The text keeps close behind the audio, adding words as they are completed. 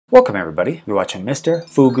Welcome everybody, you're watching Mr.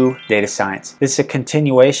 Fugu Data Science. This is a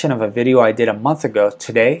continuation of a video I did a month ago.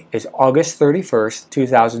 Today is August 31st,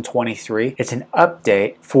 2023. It's an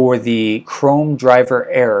update for the Chrome driver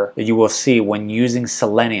error that you will see when using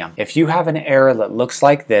Selenium. If you have an error that looks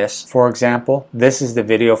like this, for example, this is the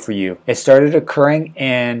video for you. It started occurring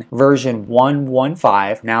in version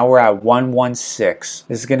 1.15, now we're at 1.16.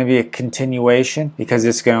 This is going to be a continuation because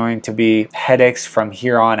it's going to be headaches from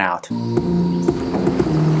here on out.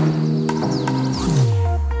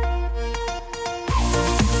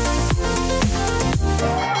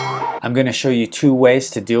 I'm going to show you two ways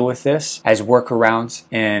to deal with this as workarounds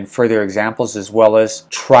and further examples, as well as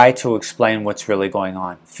try to explain what's really going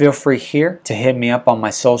on. Feel free here to hit me up on my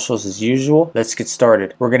socials as usual. Let's get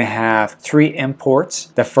started. We're going to have three imports.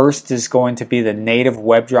 The first is going to be the native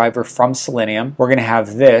WebDriver from Selenium. We're going to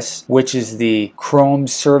have this, which is the Chrome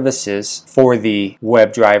services for the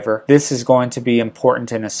WebDriver. This is going to be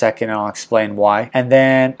important in a second, and I'll explain why. And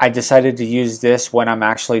then I decided to use this when I'm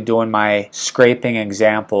actually doing my scraping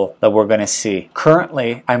example that we're going to see.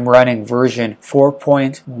 Currently, I'm running version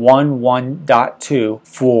 4.11.2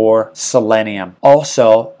 for Selenium.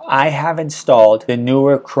 Also, I have installed the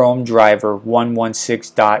newer Chrome driver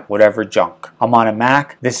 1.16. whatever junk. I'm on a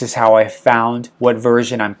Mac. This is how I found what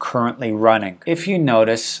version I'm currently running. If you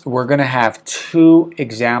notice, we're going to have two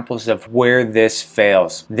examples of where this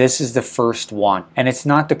fails. This is the first one, and it's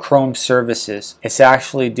not the Chrome services. It's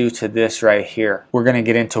actually due to this right here. We're going to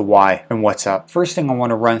get into why and what's up. First thing I want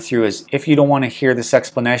to run through is, if you don't want to hear this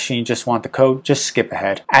explanation, you just want the code, just skip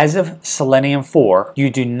ahead. As of Selenium 4, you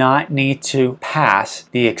do not need to pass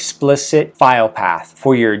the explicit file path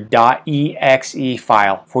for your .exe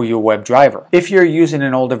file for your WebDriver. If you're using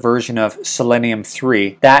an older version of Selenium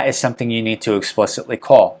 3, that is something you need to explicitly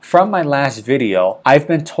call. From my last video, I've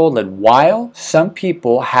been told that while some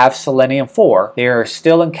people have Selenium 4, they are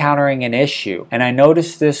still encountering an issue. And I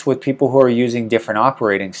noticed this with people who are using different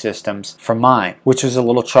operating systems from mine, which was a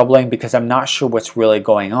little troubling because I'm not sure what's really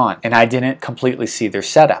going on, and I didn't completely see their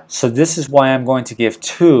setup. So this is why I'm going to give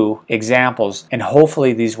two examples, and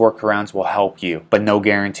hopefully these workarounds will help you, but no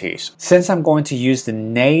guarantees. Since I'm going to use the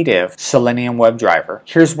native Selenium WebDriver,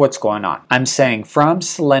 here's what's going on. I'm saying from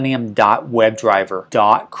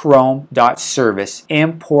selenium.webdriver.chrome.service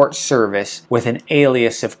import service with an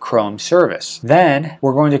alias of Chrome service. Then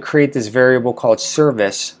we're going to create this variable called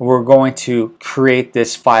service. We're going to create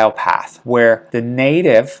this file path where the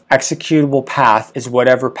native executable path is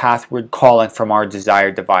whatever path we're calling from our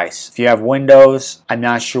desired device. If you have Windows, I'm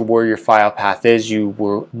not sure where your file path is. You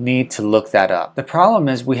will need to look that up. The problem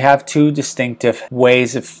is we have two distinctive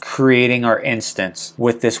ways of creating our instance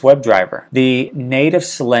with this WebDriver. The native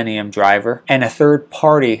Selenium driver and a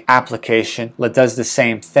third-party application that does the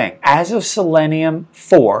same thing. As of Selenium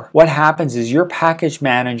 4, what happens is your package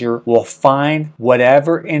manager will find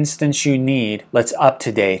whatever instance you need that's up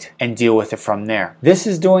to date and deal with it from there. This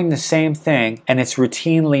is doing the same thing, and it's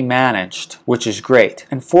routinely managed, which is great.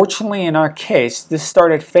 Unfortunately, in our case, this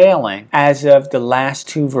started failing as of the last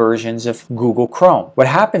two versions of Google Chrome. What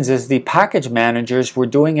happens is the package managers were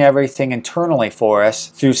doing everything internally for us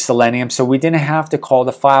through Selenium, so we didn't have to call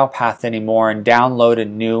the file path anymore and download a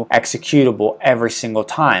new executable every single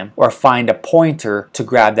time or find a pointer to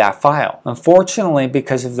grab that file. Unfortunately,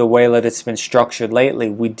 because of the way that it's been structured lately,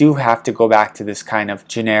 we do have to go back to this kind of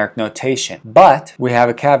generic notation. But we have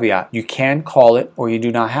a caveat. You can call it or you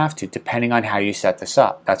do not have to, depending on how you set this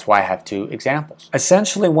up. That's why I have two examples.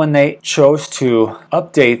 Essentially, when they chose to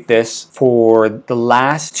update this for the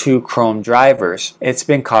last two Chrome drivers, it's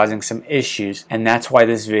been causing some issues, and that's why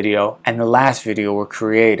this video and the last video were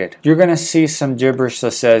created. You're going to see some gibberish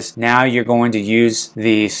that says now you're going to use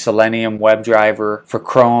the Selenium WebDriver for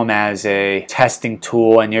Chrome as a testing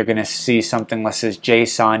tool, and you're going to see something that says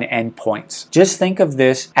JSON endpoints. Just think of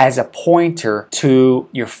this as a pointer to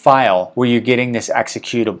your file where you're getting this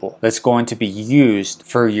executable that's going to be used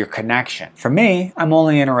for your connection. For me, I'm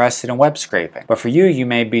only interested in web scraping, but for you, you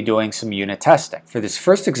may be doing some unit testing. For this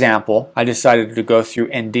first example, I decided to go through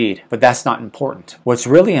Indeed, but that's not important. What's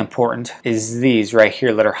really important is these right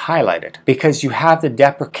here that are highlighted, because you have the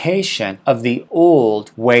deprecation of the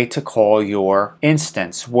old way to call your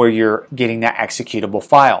instance where you're getting that executable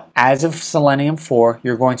file. As of Selenium 4,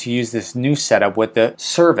 you're going to use this new setup with the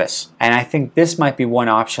service, and I think this might be one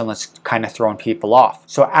option that's kind of throwing people off.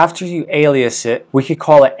 So after you alias it, we could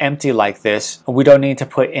call it empty like this, and we don't need to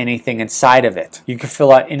put anything inside of it. You can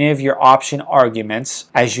fill out any of your option arguments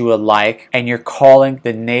as you would like, and you're calling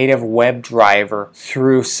the native WebDriver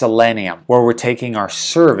through Selenium, where we're taking our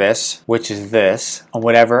service, which is this, and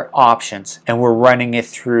whatever options, and we're running it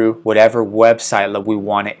through whatever website that we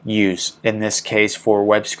want to use, in this case for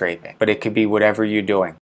web scraping, but it could be whatever you're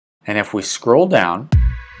doing. And if we scroll down,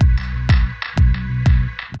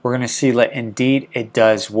 we're going to see that indeed it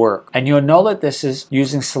does work. And you'll know that this is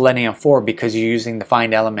using Selenium 4 because you're using the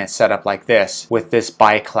find element setup like this with this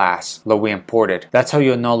by class that we imported. That's how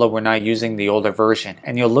you'll know that we're not using the older version.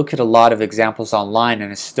 And you'll look at a lot of examples online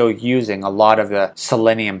and it's still using a lot of the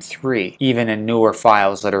Selenium 3, even in newer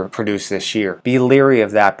files that are produced this year. Be leery of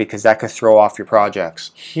that because that could throw off your projects.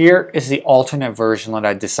 Here is the alternate version that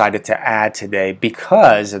I decided to add today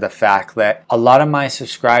because of the fact that a lot of my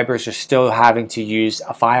subscribers are still having to use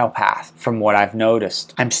a file path from what I've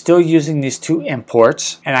noticed. I'm still using these two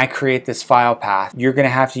imports and I create this file path. You're going to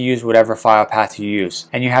have to use whatever file path you use.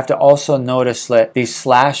 And you have to also notice that these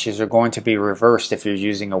slashes are going to be reversed if you're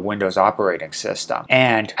using a Windows operating system.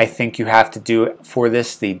 And I think you have to do it for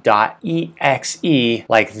this the .exe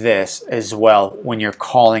like this as well when you're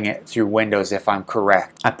calling it through Windows if I'm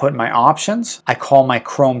correct. I put my options, I call my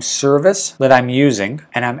Chrome service that I'm using,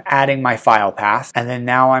 and I'm adding my file path, and then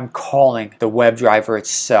now I'm calling the WebDriver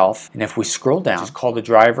itself. And if we scroll down, just call the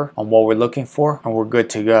driver on what we're looking for and we're good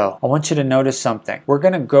to go. I want you to notice something. We're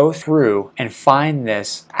going to go through and find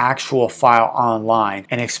this actual file online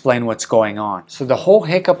and explain what's going on. So the whole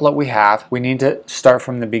hiccup that we have, we need to start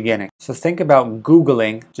from the beginning. So think about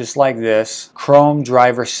Googling just like this, Chrome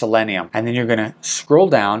driver Selenium, and then you're going to scroll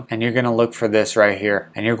down and you're going to look for this right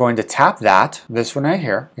here, and you're going to tap that, this one right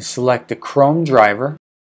here, and select the Chrome driver.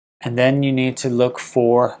 And then you need to look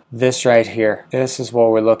for this right here. This is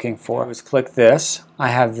what we're looking for. Let's click this. I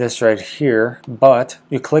have this right here, but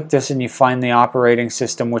you click this and you find the operating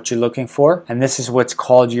system what you're looking for, and this is what's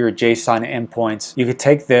called your JSON endpoints. You could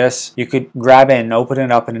take this, you could grab it and open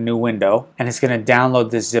it up in a new window, and it's going to download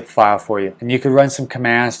this zip file for you. And you could run some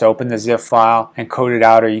commands to open the zip file and code it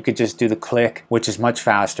out, or you could just do the click, which is much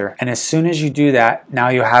faster. And as soon as you do that, now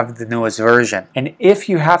you have the newest version. And if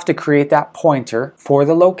you have to create that pointer for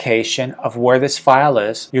the location of where this file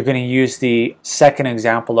is, you're going to use the second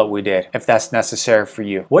example that we did, if that's necessary for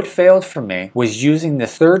you. What failed for me was using the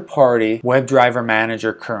third-party WebDriver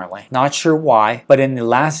manager currently. Not sure why, but in the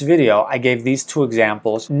last video I gave these two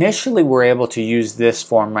examples. Initially we're able to use this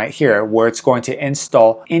form right here where it's going to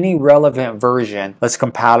install any relevant version that's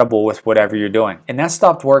compatible with whatever you're doing, and that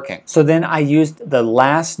stopped working. So then I used the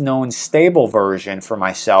last known stable version for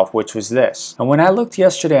myself, which was this. And when I looked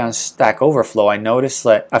yesterday on Stack Overflow, I noticed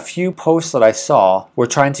that a few posts that I saw were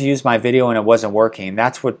trying to use my video and it wasn't working.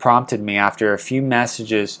 That's what prompted me after a few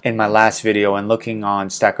messages in my last video and looking on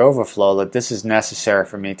Stack Overflow that this is necessary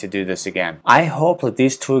for me to do this again. I hope that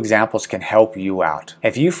these two examples can help you out.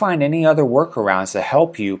 If you find any other workarounds that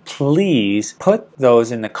help you, please put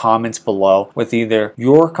those in the comments below with either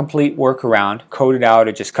your complete workaround, code it out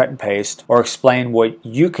or just cut and paste, or explain what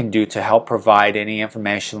you can do to help provide any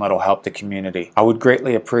information that will help the community. I would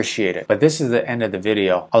greatly appreciate it. But this is the end of the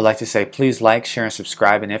video. I would like to say please like, share, and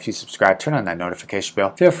subscribe, and if you subscribe, turn on that notification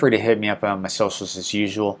bell. Feel free to hit me up on my socials as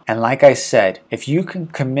usual. And like I said, if you can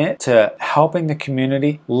commit to helping the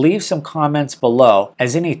community, leave some comments below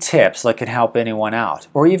as any tips that can help anyone out,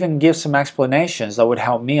 or even give some explanations that would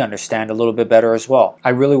help me understand a little bit better as well. I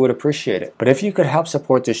really would appreciate it. But if you could help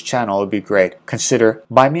support this channel, it would be great. Consider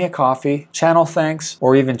buy me a coffee, channel thanks,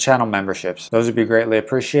 or even channel memberships. Those would be greatly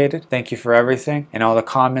appreciated. Thank you for everything and all the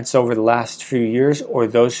comments over the last few years, or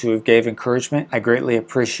those who have gave encouragement. I greatly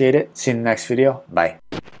appreciate it. See you in the next video. Bye.